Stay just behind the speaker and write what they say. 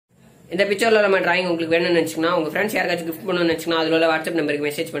இந்த பிக்சர்ல நம்ம டிராயிங் உங்களுக்கு வேணும்னு நினைச்சீங்கன்னா உங்க ஃப்ரெண்ட்ஸ் யாருக்காச்சும் கிஃப்ட் பண்ணணும்னு நினைச்சீங்கன்னா அதுல உள்ள வாட்ஸ்அப் நம்பருக்கு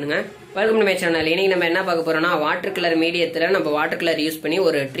மெசேஜ் பண்ணுங்க. Welcome to my channel. இன்னைக்கு நம்ம என்ன பார்க்க போறோம்னா வாட்டர் கலர் மீடியத்துல நம்ம வாட்டர் கலர் யூஸ் பண்ணி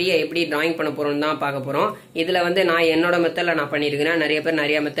ஒரு ட்ரீயை எப்படி டிராயிங் பண்ண போறோம்னு தான் பார்க்க போறோம். இதுல வந்து நான் என்னோட மெத்தட்ல நான் பண்ணிருக்கேன். நிறைய பேர்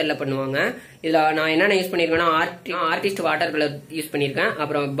நிறைய மெத்தட்ல பண்ணுவாங்க. இதுல நான் என்னென்ன use பண்ணிருக்கேன்னா artist water colour use பண்ணிருக்கேன்.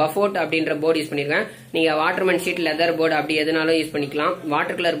 அப்புறம் பஃபோட் அப்படின்ற போர்டு யூஸ் பண்ணிருக்கேன். நீங்க வாட்டர்மேன் ஷீட், லெதர் போர்டு அப்படி எதுனாலும் யூஸ் பண்ணிக்கலாம்.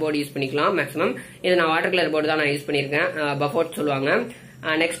 வாட்டர் கலர் போர்டு யூஸ் பண்ணிக்கலாம் மேக்ஸிமம். இது நான் வாட்டர் கலர் போர்டு தான் நான் யூஸ் பண்ணிருக்கேன். பஃபோட் சொல்லுவாங்க.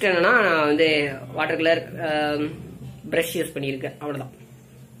 நெக்ஸ்ட் என்னன்னா நான் வந்து வாட்டர் கலர் பிரஷ் யூஸ் பண்ணியிருக்கேன். அவ்வளோதான்.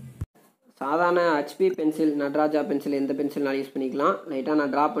 சாதாரண ஹெச்பி பென்சில், நடராஜா பென்சில், எந்த பென்சில்னாலும் யூஸ் பண்ணிக்கலாம். லைட்டாக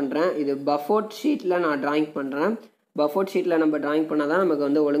நான் ட்ரா பண்ணுறேன். இது பஃபோட் ஷீட்டில் நான் டிராயிங் பண்ணுறேன். பஃபோட் ஷீட்டில் நம்ம டிராயிங் பண்ணால் தான் நமக்கு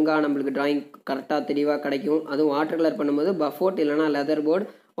வந்து ஒழுங்காக நம்மளுக்கு டிராயிங் கரெக்டாக தெளிவாக கிடைக்கும். அதுவும் வாட்டர் கலர் பண்ணும்போது பஃபோட் இல்லைனா லெதர் போர்டு,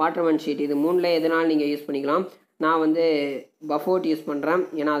 வாட்டர்மேன் ஷீட் இது மூணில் எதுனாலும் நீங்கள் யூஸ் பண்ணிக்கலாம். நான் வந்து பஃபோட் யூஸ் பண்ணுறேன்.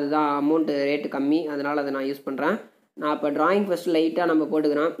 ஏன்னா அதுதான் அமௌண்ட் ரேட்டு கம்மி, அதனால் அதை நான் யூஸ் பண்ணுறேன். நான் இப்போ டிராயிங் ஃபஸ்ட்டு லைட்டாக நம்ம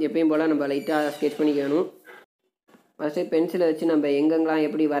போட்டுக்கிறோம். எப்பயும் போல் நம்ம லைட்டாக ஸ்கெட்ச் பண்ணிக்கணும். ஃபஸ்ட்டு பென்சிலை வச்சு நம்ம எங்கெங்கெல்லாம்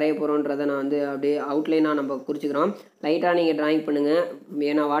எப்படி வரைய போகிறோன்றதை நான் வந்து அப்படியே அவுட்லைனாக நம்ம குறிச்சிக்கிறோம். லைட்டாக நீங்கள் டிராயிங் பண்ணுங்கள்.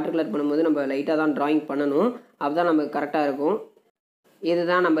 ஏன்னா வாட்டர் கலர் பண்ணும்போது நம்ம லைட்டாக தான் டிராயிங் பண்ணணும். அப்போ தான் நமக்கு கரெக்டாக இருக்கும்.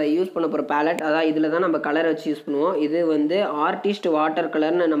 இதுதான் நம்ம யூஸ் பண்ண போகிற பேலட். அதான் இதில் தான் நம்ம கலரை வச்சு யூஸ் பண்ணுவோம். இது வந்து ஆர்டிஸ்ட் வாட்டர்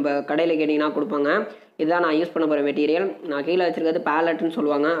கலர்னு நம்ம கடையில் கேட்டிங்கன்னா கொடுப்பாங்க. இதுதான் நான் யூஸ் பண்ண போகிற மெட்டீரியல். நான் கீழே வச்சுருக்கிறது பேலட்னு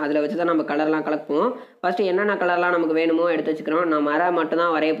சொல்லுவாங்க. அதில் வச்சு தான் நம்ம கலர்லாம் கலக்குவோம். ஃபஸ்ட்டு என்னென்ன கலர்லாம் நமக்கு வேணுமோ எடுத்து வச்சுக்கிறோம். நான் மரம் மட்டும்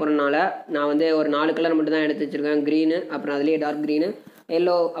தான் வரைய போகிறனால நான் வந்து ஒரு 4 கலர் மட்டும் தான் எடுத்து வச்சுருக்கேன். க்ரீனு, அப்புறம் அதுலேயே டார்க் க்ரீனு,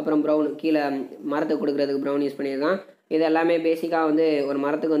 எல்லோ, அப்புறம் ப்ரௌன். கீழே மரத்துக்கு கொடுக்குறதுக்கு ப்ரௌன் யூஸ் பண்ணியிருக்கேன். இது எல்லாமே பேசிக்காக வந்து ஒரு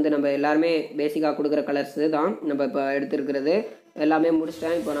மரத்துக்கு வந்து நம்ம எல்லாருமே பேசிக்காக கொடுக்குற கலர்ஸு தான் நம்ம இப்போ எடுத்துருக்கிறது. எல்லாமே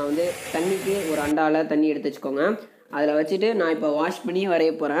முடிச்சிட்டேன். இப்போ நான் வந்து தண்ணிக்கு ஒரு அண்டாவில் தண்ணி எடுத்து வச்சுக்கோங்க. அதில் வச்சுட்டு நான் இப்போ வாஷ் பண்ணி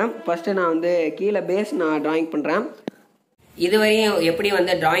வரைய போகிறேன். ஃபஸ்ட்டு நான் வந்து கீழே பேஸ் நான் டிராயிங் பண்ணுறேன். இதுவரையும் எப்படி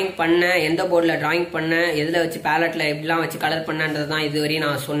வந்து டிராயிங் பண்ணேன், எந்த போர்டில் டிராயிங் பண்ணேன், எதில் வச்சு பேலட்டில் எப்படிலாம் வச்சு கலர் பண்ணேன்றது தான் இதுவரையும்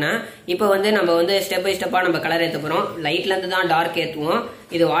நான் சொன்னேன். இப்போ வந்து நம்ம வந்து ஸ்டெப் பை ஸ்டெப்பாக நம்ம கலர் ஏற்ற போகிறோம். லைட்லேருந்து தான் டார்க் ஏற்றுவோம்.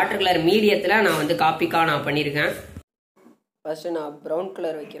 இது வாட்டர் கலர் மீடியத்தில் நான் வந்து காப்பிக்காக நான் பண்ணியிருக்கேன். ஃபஸ்ட்டு நான் ப்ரௌன்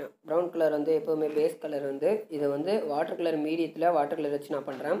கலர் வைக்கிறேன். ப்ரௌன் கலர் வந்து எப்போவுமே பேஸ் கலர் வந்து இது வந்து வாட்டர் கலர் மீடியத்தில் வாட்டர் கலர் வச்சு நான்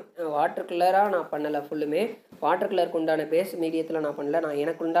பண்ணுறேன். வாட்டர் கலராக நான் பண்ணலை. ஃபுல்லுமே வாட்டர் கலருக்கு உண்டான பேஸ் மீடியத்தில் நான் பண்ணல. நான்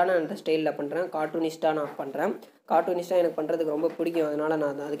எனக்கு உண்டான அந்த ஸ்டைலில் பண்ணுறேன். கார்ட்டூனிஸ்ட்டாக நான் பண்ணுறேன். கார்ட்டூனிஸ்ட்டாக எனக்கு பண்ணுறதுக்கு ரொம்ப பிடிக்கும். அதனால்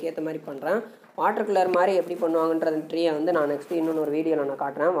நான் அதுக்கேற்ற மாதிரி பண்ணுறேன். வாட்டர் கலர் மாதிரி எப்படி பண்ணுவாங்கன்ற ட்ரீயை வந்து நான் நெக்ஸ்ட்டு இன்னொன்று ஒரு வீடியோவில் நான்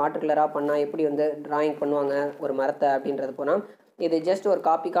காட்டுறேன். வாட்டர் கலராக பண்ணால் எப்படி வந்து டிராயிங் பண்ணுவாங்க ஒரு மரத்தை அப்படின்றது போனால். இது ஜஸ்ட் ஒரு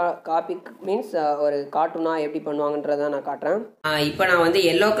காப்பி மீன்ஸ் ஒரு கார்ட்டூனாக எப்படி பண்ணுவாங்கன்றதை நான் காட்டுறேன். இப்போ நான் வந்து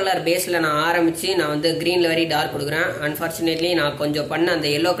எல்லோ கலர் பேஸில் நான் ஆரம்பித்து நான் வந்து க்ரீனில் வரை டார்க் கொடுக்குறேன். அன்ஃபார்ச்சுனேட்லி நான் கொஞ்சம் பண்ண அந்த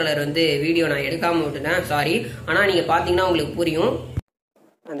எல்லோ கலர் வந்து வீடியோ நான் எடுக்காமல் விட்டுட்டேன். சாரி. ஆனால் நீங்கள் பார்த்தீங்கன்னா உங்களுக்கு புரியும்.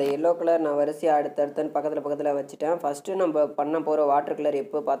 அந்த எல்லோ கலர் நான் வரிசையாக அடுத்தடுத்துன்னு பக்கத்தில் வச்சுட்டேன். ஃபஸ்ட்டு நம்ம பண்ண போகிற வாட்டர் கலர்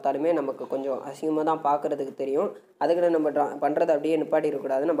எப்போ பார்த்தாலுமே நமக்கு கொஞ்சம் அசிங்கமாக தான் பார்க்குறதுக்கு தெரியும். அதுக்கு நம்ம பண்ணுறது அப்படியே நிப்பாட்டி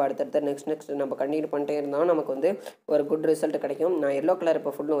இருக்கக்கூடாது. நம்ம அடுத்தடுத்து நெக்ஸ்ட் நம்ம கண்டினியூ பண்ணிட்டே இருந்தால் நமக்கு வந்து ஒரு குட் ரிசல்ட் கிடைக்கும். நான் எல்லோ கலர்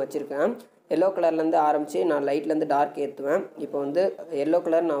இப்போ ஃபுல்லும் வச்சுருக்கேன். எல்லோ கலர்லேருந்து ஆரம்பித்து நான் லைட்லேருந்து டார்க் ஏற்றுவேன். இப்போ வந்து எல்லோ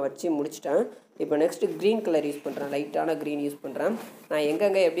கலர் நான் வச்சு முடிச்சிட்டேன். இப்போ நெக்ஸ்ட்டு க்ரீன் கலர் யூஸ் பண்ணுறேன். லைட்டான க்ரீன் யூஸ் பண்ணுறேன். நான்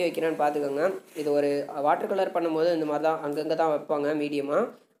எங்கெங்கே எப்படி வைக்கிறேன்னு பார்த்துக்கோங்க. இது ஒரு வாட்டர் கலர் பண்ணும்போது இந்த மாதிரி தான் அங்கங்கே தான் வைப்பாங்க மீடியமாக.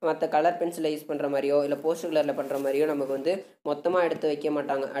 மற்ற கலர் பென்சிலை யூஸ் பண்ணுற மாதிரியோ இல்லை போஸ்டர் கலரில் பண்ணுற மாதிரியோ நமக்கு வந்து மொத்தமாக எடுத்து வைக்க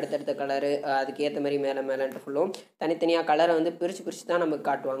மாட்டாங்க. அடுத்தடுத்த கலரு அதுக்கேற்ற மாதிரி மேலேன்ட்டு ஃபுல்லும் தனித்தனியாக கலரை வந்து பிரித்து தான் நமக்கு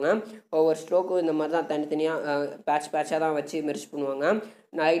காட்டுவாங்க. ஒவ்வொரு ஸ்ட்ரோக்கும் இந்த மாதிரி தான் தனித்தனியாக பேட்சாக தான் வச்சு மெர்ஜ் பண்ணுவாங்க.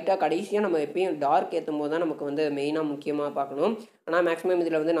 லைட்டாக கடைசியாக நம்ம எப்பயும் டார்க் ஏற்றும் போது தான் நமக்கு வந்து மெயினாக முக்கியமாக பார்க்கணும். ஆனால் மேக்ஸிமம்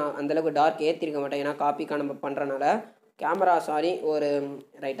இதில் வந்து நான் அந்தளவுக்கு டார்க் ஏற்றிருக்க மாட்டேன். ஏன்னா காப்பிக்காக நம்ம பண்ணுறனால கேமரா ஒரு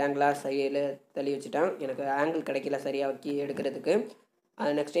ரைட் ஆங்கிளாக சைடில் தள்ளி வச்சுட்டேன். எனக்கு ஆங்கிள் கிடைக்கல சரியாக வைக்கி எடுக்கிறதுக்கு.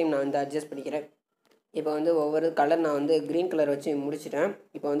 அது நெக்ஸ்ட் டைம் நான் வந்து அட்ஜஸ்ட் பண்ணிக்கிறேன். இப்போ வந்து ஒவ்வொரு கலர் நான் வந்து க்ரீன் கலர் வச்சு முடிச்சிட்டேன்.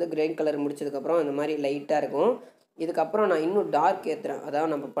 இப்போ வந்து க்ரீன் கலர் முடிச்சதுக்கப்புறம் இந்த மாதிரி லைட்டாக இருக்கும். இதுக்கப்புறம் நான் இன்னும் டார்க் ஏற்றுறேன்.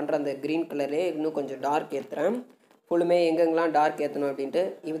 அதாவது நம்ம பண்ணுற அந்த க்ரீன் கலர்லேயே இன்னும் கொஞ்சம் டார்க் ஏற்றுறேன். ஃபுல்லுமே எங்கெங்கெல்லாம் டார்க் ஏற்றணும் அப்படின்ட்டு.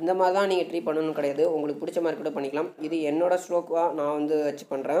 இந்த மாதிரி தான் நீங்கள் ட்ரீ பண்ணணும்னு கிடையாது. உங்களுக்கு பிடிச்ச மாதிரி கூட பண்ணிக்கலாம். இது என்னோடய ஸ்ட்ரோக்காக நான் வந்து வச்சு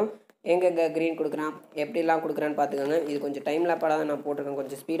பண்ணுறேன். எங்கெங்கே க்ரீன் கொடுக்குறேன் எப்படிலாம் கொடுக்குறேன்னு பார்த்துக்கோங்க. இது கொஞ்சம் டைம் லேப்பாக தான் நான் போட்டிருக்கேன்.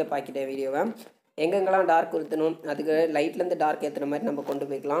 கொஞ்சம் ஸ்பீடாக பாக்கிட்டேன் வீடியோவை. எங்கெங்கெல்லாம் டார்க் கொடுத்தணும் அதுக்கு லைட்லேருந்து டார்க் ஏற்றுற மாதிரி நம்ம கொண்டு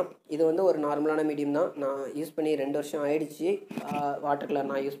போய்க்கலாம். இது வந்து ஒரு நார்மலான மீடியம் தான். நான் யூஸ் பண்ணி 2 வருஷம் ஆயிடுச்சு வாட்டர் கலர்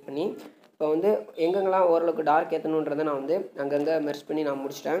நான் யூஸ் பண்ணி. இப்போ வந்து எங்கெங்கெல்லாம் ஓரளவுக்கு டார்க் ஏற்றணுன்றதை நான் வந்து அங்கங்கே மெர்ஜ் பண்ணி நான்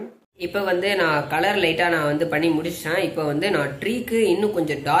முடிச்சிட்டேன். இப்போ வந்து நான் கலர் லைட்டாக நான் வந்து பண்ணி முடிச்சிட்டேன். இப்போ வந்து நான் ட்ரீக்கு இன்னும்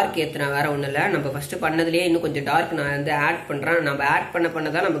கொஞ்சம் டார்க் ஏற்றுறேன். வேறு ஒன்றும் இல்லை. நம்ம ஃபஸ்ட்டு பண்ணதுலேயே இன்னும் கொஞ்சம் டார்க் நான் வந்து ஆட் பண்ணுறேன். நம்ம ஆட் பண்ண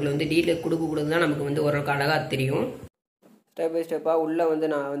தான் நமக்கு வந்து டீட்டெயில் கொடுக்க தான் நமக்கு வந்து ஓரளவுக்கு அழகாக தெரியும். ஸ்டெப் பை ஸ்டெப்பாக உள்ளே வந்து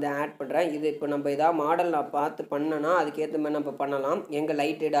நான் வந்து ஆட் பண்ணுறேன். இது இப்போ நம்ம எதாவது மாடல் நான் பார்த்து பண்ணேன்னா அதுக்கேற்ற மாதிரி நம்ம பண்ணலாம். எங்கே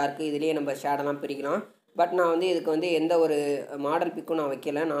லைட்டு டார்க்கு இதுலேயே நம்ம ஷேடெல்லாம் பிரிக்கலாம். பட் நான் வந்து இதுக்கு வந்து எந்த ஒரு மாடல் பிக்கும் நான்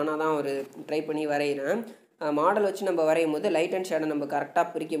வைக்கல. நானாக தான் ஒரு ட்ரை பண்ணி வரைகிறேன். மாடல் வச்சு நம்ம வரையும் போது லைட் அண்ட் ஷேடோ நம்ம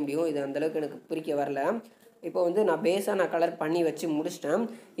கரெக்டாக பிரிக்க முடியும். இது அந்தளவுக்கு எனக்கு பிரிக்க வரல. இப்போ வந்து நான் பேஸாக நான் கலர் பண்ணி வச்சு முடிச்சிட்டேன்.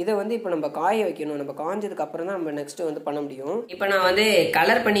 இதை வந்து இப்போ நம்ம காய வைக்கணும். நம்ம காஞ்சதுக்கு அப்புறம் தான் நம்ம நெக்ஸ்ட் வந்து பண்ண முடியும். இப்போ நான் வந்து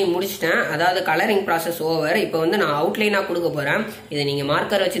கலர் பண்ணி முடிச்சிட்டேன். அதாவது கலரிங் ப்ராசஸ் ஓவர். இப்போ வந்து நான் அவுட்லைனாக கொடுக்க போகிறேன். இதை நீங்கள்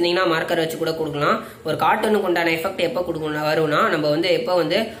மார்க்கர் வச்சுருந்தீங்கன்னா மார்க்கர் வச்சு கூட கொடுக்கலாம். ஒரு கார்ட்டூனுக்கு உண்டான எஃபெக்ட் எப்போ கொடுக்கணும் வரும்னா, நம்ம வந்து எப்போ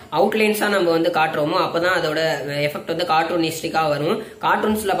வந்து அவுட்லைன்ஸாக நம்ம வந்து காட்டுறோமோ அப்போ தான் அதோட எஃபெக்ட் வந்து கார்ட்டூனிஸ்டிக்காக வரும்.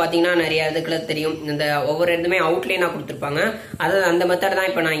 கார்ட்டூன்ஸில் பார்த்தீங்கன்னா நிறைய இதுக்குள்ள தெரியும், இந்த ஒவ்வொரு இதுமே அவுட்லைனாக கொடுத்துருப்பாங்க. அதாவது அந்த மெத்தட்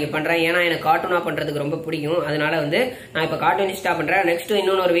தான் இப்போ நான் இங்கே பண்ணுறேன். ஏன்னா எனக்கு கார்ட்டூனாக பண்ணுறதுக்கு ரொம்ப பிடிக்கும். அதனால வந்து நான் இப்ப கார்ட்டூனிஸ்டா பண்றேன். நெக்ஸ்ட்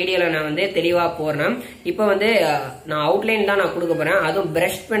இன்னொரு ஒரு வீடியோல நான் வந்து தெளிவா போறேன். இப்போ வந்து நான் அவுட்லைன் தான் நான் கொடுக்க போறேன். அதுவும்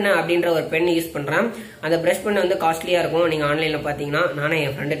பிரஷ் பென் அப்படின்ற ஒரு பென் யூஸ் பண்றேன். அந்த பிரஷ் பென் வந்து காஸ்ட்லியா இருக்கும். நீங்க ஆன்லைன்ல பாத்தீங்கன்னா நானே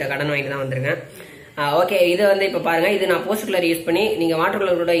என் ஃப்ரெண்ட்ட கடன் வாங்கிட்டு தான் வந்திருக்கேன். ஓகே, இது வந்து இப்ப பாருங்க, இது நான் போஸ்ட் கலர் யூஸ் பண்ணி நீங்க வாட்டர்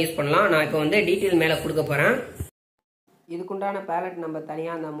கலர் கூட யூஸ் பண்ணலாம். நான் இப்போ வந்து டீட்டெயில் மேல கொடுக்க போறேன். இதுக்குண்டான பேலட் நம்ம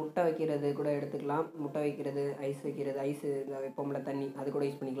தனியாக அந்த முட்டை வைக்கிறது கூட எடுத்துக்கலாம். முட்டை வைக்கிறது, ஐஸ் வைக்கிறது, ஐஸ் இந்த வெப்பம்ல தண்ணி அது கூட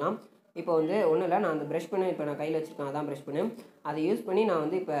யூஸ் பண்ணிக்கலாம். இப்போ வந்து ஒன்றும் இல்லை, நான் அந்த ப்ரஷ் பண்ணி இப்போ நான் கையில் வச்சுருக்கேன், அதான் ப்ரஷ் பண்ணி அதை யூஸ் பண்ணி நான்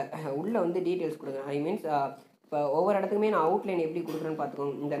வந்து இப்போ உள்ளே வந்து டீட்டெயில்ஸ் கொடுக்குறேன். ஐ மீன்ஸ் இப்போ ஒவ்வொரு இடத்துக்குமே நான் அவுட்லைன் எப்படி கொடுக்குறேன்னு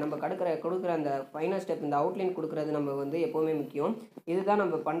பார்த்துக்கோங்க. இந்த நம்ம கொடுக்குற அந்த ஃபைனல் ஸ்டெப், இந்த அவுட்லைன் கொடுக்குறது நம்ம வந்து எப்போவுமே முக்கியம். இதுதான்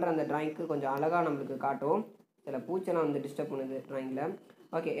நம்ம பண்ணுற அந்த ட்ராயிங்க்கு கொஞ்சம் அழகாக நம்மளுக்கு காட்டும். சில பூச்செல்லாம் வந்து டிஸ்டர்ப் பண்ணுது ட்ராயிங்கில்.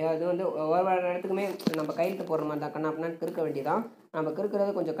 ஓகே, அது வந்து ஒவ்வொரு இடத்துக்குமே நம்ம கையெழுத்து போடுற மாதிரி தான், கண்ணா அப்படின்னா கிறுக்க வேண்டியதான். நம்ம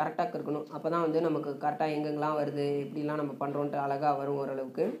கிறுக்கிறது கொஞ்சம் கரெக்டாக இருக்கணும். அப்போ தான் வந்து நமக்கு கரெக்டாக எங்கெங்கெல்லாம் வருது, எப்படிலாம் நம்ம பண்ணுறோன்ட்டு அழகாக வரும்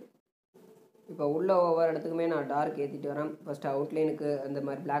ஓரளவுக்கு. இப்போ உள்ள ஒவ்வொரு இடத்துக்குமே நான் டார்க் ஏற்றிட்டு வரேன். ஃபஸ்ட்டு அவுட்லைனுக்கு அந்த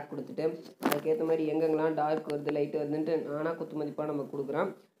மாதிரி பிளாக் கொடுத்துட்டு அதுக்கேற்ற மாதிரி எங்கெங்கெல்லாம் டார்க் வருது, லைட்டு வருதுன்ட்டு நானாக குத்து மதிப்பாக நம்ம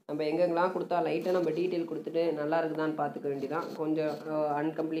கொடுக்குறோம். நம்ம எங்கெங்கெல்லாம் கொடுத்தா லைட்டாக நம்ம டீட்டெயில் கொடுத்துட்டு நல்லா இருக்குதான்னு பார்த்துக்க வேண்டியதான். கொஞ்சம்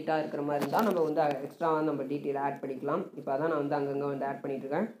அன்கம்ப்ளீட்டாக இருக்கிற மாதிரி இருந்தால் நம்ம வந்து எக்ஸ்ட்ராவாக நம்ம டீட்டெயில் ஆட் பண்ணிக்கலாம். இப்போ அதான் நான் வந்து அங்கங்கே வந்து ஆட்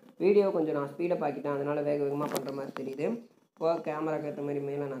பண்ணிட்டுருக்கேன். வீடியோ கொஞ்சம் நான் ஸ்பீடப் ஆக்கிட்டேன், அதனால் வேக வேகமாக பண்ணுற மாதிரி தெரியுது. இப்போ கேமராக்கு ஏற்ற மாதிரி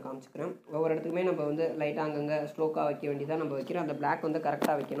மேலே நான் காமிச்சிக்கிறேன். ஒவ்வொரு இடத்துக்குமே நம்ம வந்து லைட்டாக அங்கங்கே ஸ்லோக்காக வைக்க வேண்டியதாக நம்ம வைக்கிறோம். அந்த பிளாக் வந்து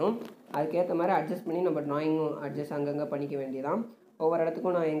கரெக்டாக வைக்கணும். அதுக்கேற்ற மாதிரி அட்ஜஸ்ட் பண்ணி நம்ம ட்ராயிங்கும் அட்ஜஸ்ட் அங்கங்கே பண்ணிக்க வேண்டியதான். ஒவ்வொரு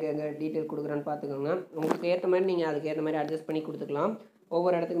இடத்துக்கும் நான் எங்கே டீட்டெயில் கொடுக்குறேன்னு பார்த்துக்கோங்க. உங்களுக்கு ஏற்ற மாதிரி நீங்கள் அதுக்கேற்ற மாதிரி அட்ஜஸ்ட் பண்ணி கொடுத்துக்கலாம்.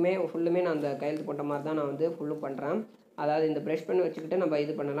 ஒவ்வொரு இடத்துக்குமே ஃபுல்லுமே நான் அந்த கையெழுத்து போட்ட மாதிரி தான் நான் வந்து ஃபுல்லும் பண்ணுறேன். அதாவது இந்த ப்ரஷ் பென் வச்சுக்கிட்டு நம்ம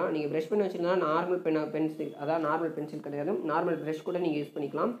இது பண்ணலாம். நீங்கள் ப்ரஷ் பென் வச்சுருந்தா நார்மல் பென்சில், அதாவது நார்மல் பென்சில் கிடையாது, நார்மல் ப்ரஷ் கூட நீங்கள் யூஸ்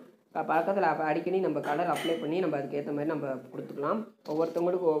பண்ணிக்கலாம். பக்கத்தில் அடிக்கடி நம்ம கலர் அப்ளை பண்ணி நம்ம அதுக்கேற்ற மாதிரி நம்ம கொடுத்துக்கலாம்.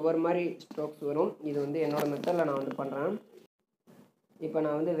 ஒவ்வொருத்தவங்களுக்கு ஒவ்வொரு மாதிரி ஸ்ட்ரோக்ஸ் வரும். இது வந்து என்னோடய மெத்தடில் நான் வந்து பண்ணுறேன். இப்போ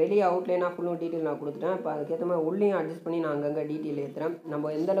நான் வந்து வெளியே அவுட்லைனாக ஃபுல்லும் டீட்டெயில் நான் கொடுத்துட்டேன். இப்போ அதுக்கேற்ற மாதிரி உள்ளேயும் அட்ஜஸ்ட் பண்ணி நான் அங்கங்கே டீட்டெயில் ஏற்றுறேன்.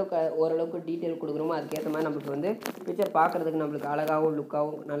 நம்ம எந்த அளவுக்கு ஓரளவுக்கு டீட்டெயில் கொடுக்குறோமோ அதுக்கேற்ற மாதிரி நம்மளுக்கு வந்து பிக்சர் பார்க்குறதுக்கு நம்மளுக்கு அழகாகவும்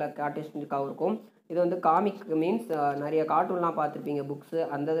லுக்காகவும் நல்லா ஆர்டிஸ்டிக்காகவும் இருக்கும். இது வந்து காமிக் மீன்ஸ் நிறைய கார்ட்டூன்லாம் பார்த்துருப்பீங்க, புக்ஸு,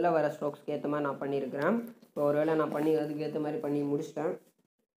 அந்த இதில் வர ஸ்ட்ரோக்ஸ்க்கு ஏற்ற மாதிரி நான் பண்ணியிருக்கிறேன். இப்போ ஒருவேளை நான் பண்ணி அதுக்கேற்ற மாதிரி பண்ணி முடிச்சிட்டேன்.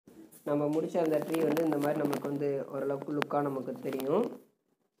 நம்ம முடிச்ச அந்த ட்ரீ வந்து இந்த மாதிரி நமக்கு வந்து ஓரளவுக்கு லுக்காக நமக்கு தெரியும்.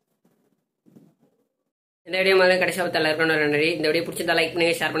 இந்த வீடியோ மாதிரி கடைசியாக பார்த்து எல்லாருக்கும் நன்றி. இந்த வீடியோ பிடிச்சிருந்தா லைக்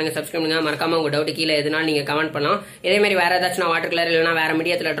பண்ணுங்க, ஷேர் பண்ணுங்க, சப்ஸ்கிரைப் பண்ணுங்க. மறக்காம உங்க டவுட் கீழே எதுனாலும் நீங்க கமெண்ட் பண்ணலாம். இதே மாதிரி வேற ஏதாச்சும் நான் வாட்டர் கலர் இல்லைனா வேற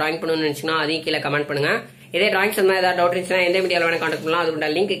மீடியத்தில் டிராயிங் பண்ணணும்னு நினைச்சுன்னா அதையும் கீழே கமெண்ட் பண்ணுங்க. இதே டிராயிங்ஸ் மாதிரி ஏதாவது டவுட் இருந்துச்சுன்னா எந்த மீடியாவில் வேணா கான்டாக்ட் பண்ணலாம்.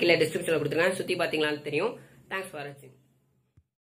 அதுக்கு லிங்க் கீழே டிஸ்கிரிப்ஷனில் கொடுத்துருங்க. சுற்றி பார்த்தீங்களான்னு தெரியும். தேங்க்ஸ் ஃபார் வாட்சிங்.